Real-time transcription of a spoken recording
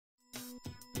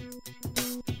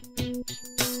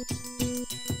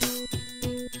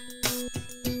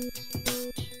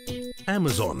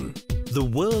Amazon, the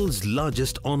world's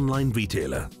largest online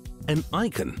retailer, an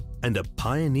icon and a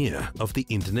pioneer of the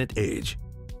internet age.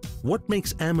 What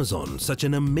makes Amazon such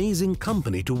an amazing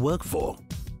company to work for?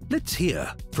 Let's hear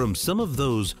from some of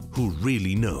those who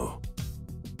really know.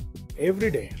 Every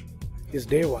day is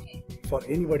day one for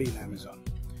anybody in Amazon.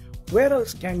 Where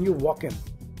else can you walk in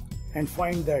and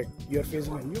find that you're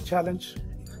facing a new challenge,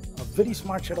 a very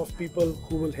smart set of people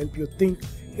who will help you think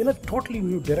in a totally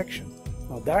new direction?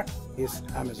 Now that is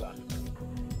Amazon.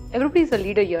 Everybody is a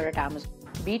leader here at Amazon,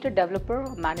 be it a developer,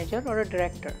 a manager or a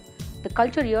director. The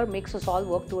culture here makes us all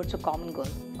work towards a common goal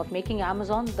of making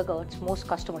Amazon the world's most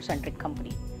customer-centric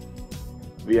company.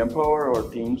 We empower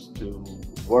our teams to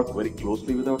work very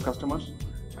closely with our customers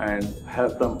and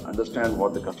help them understand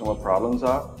what the customer problems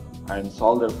are and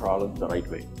solve their problems the right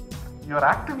way. You are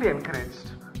actively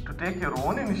encouraged to take your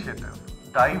own initiative,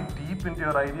 dive deep into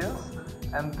your ideas,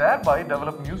 and thereby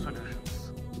develop new solutions.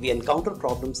 We encounter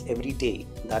problems every day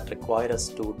that require us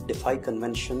to defy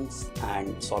conventions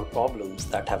and solve problems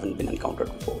that haven't been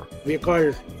encountered before. We are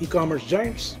called e-commerce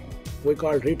giants, we are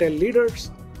called retail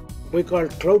leaders, we are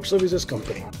called cloud services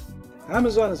company.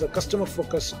 Amazon is a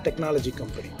customer-focused technology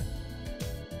company.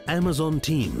 Amazon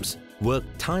teams work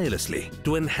tirelessly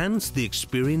to enhance the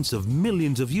experience of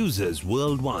millions of users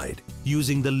worldwide,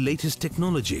 using the latest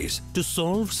technologies to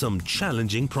solve some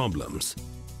challenging problems.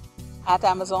 At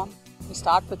Amazon, we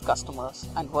start with customers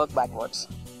and work backwards.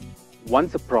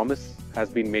 Once a promise has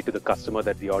been made to the customer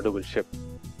that the order will ship,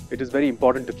 it is very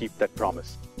important to keep that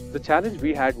promise. The challenge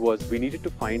we had was we needed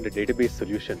to find a database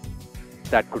solution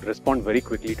that could respond very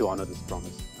quickly to honor this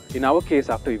promise. In our case,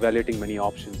 after evaluating many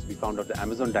options, we found out the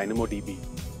Amazon DynamoDB,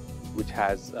 which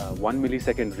has 1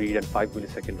 millisecond read and 5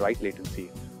 millisecond write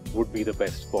latency, would be the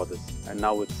best for this. And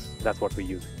now that's what we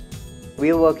use. We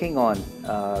are working on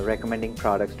recommending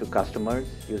products to customers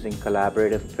using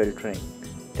collaborative filtering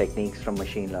techniques from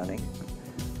machine learning.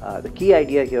 The key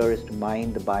idea here is to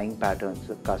mine the buying patterns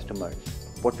of customers.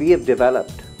 What we have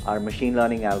developed are machine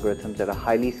learning algorithms that are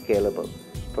highly scalable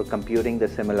for computing the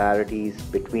similarities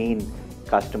between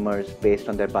customers based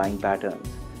on their buying patterns,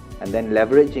 and then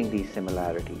leveraging these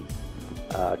similarities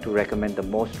to recommend the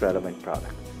most relevant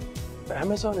products.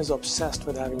 Amazon is obsessed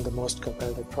with having the most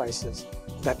competitive prices.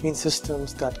 That means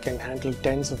systems that can handle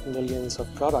tens of millions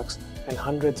of products and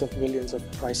hundreds of millions of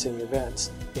pricing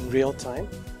events in real time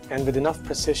and with enough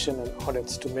precision and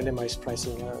audits to minimize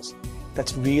pricing errors.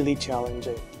 That's really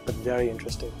challenging, but very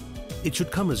interesting. It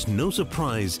should come as no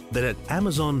surprise that at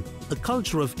Amazon, a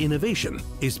culture of innovation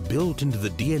is built into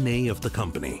the DNA of the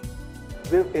company.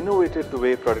 We've innovated the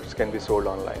way products can be sold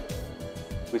online.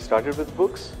 We started with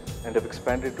books and have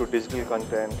expanded to digital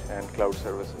content and cloud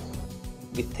services.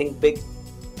 We think big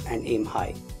and aim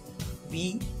high.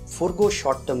 We forego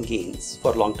short-term gains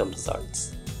for long-term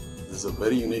results. This is a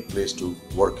very unique place to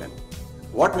work in.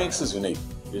 What makes us unique?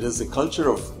 It is a culture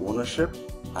of ownership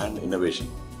and innovation.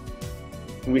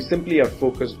 We simply are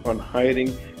focused on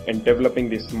hiring and developing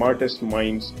the smartest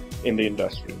minds in the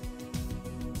industry.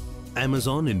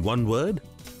 Amazon in one word?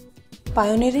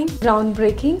 Pioneering,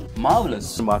 groundbreaking,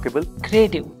 marvelous, remarkable,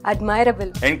 creative, admirable,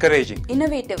 encouraging,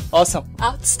 innovative, awesome,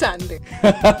 outstanding,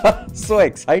 so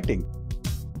exciting.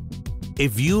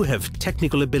 If you have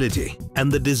technical ability and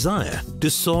the desire to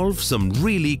solve some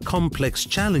really complex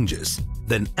challenges,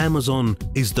 then Amazon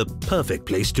is the perfect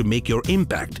place to make your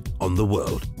impact on the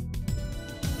world.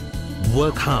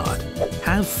 Work hard,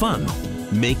 have fun,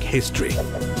 make history.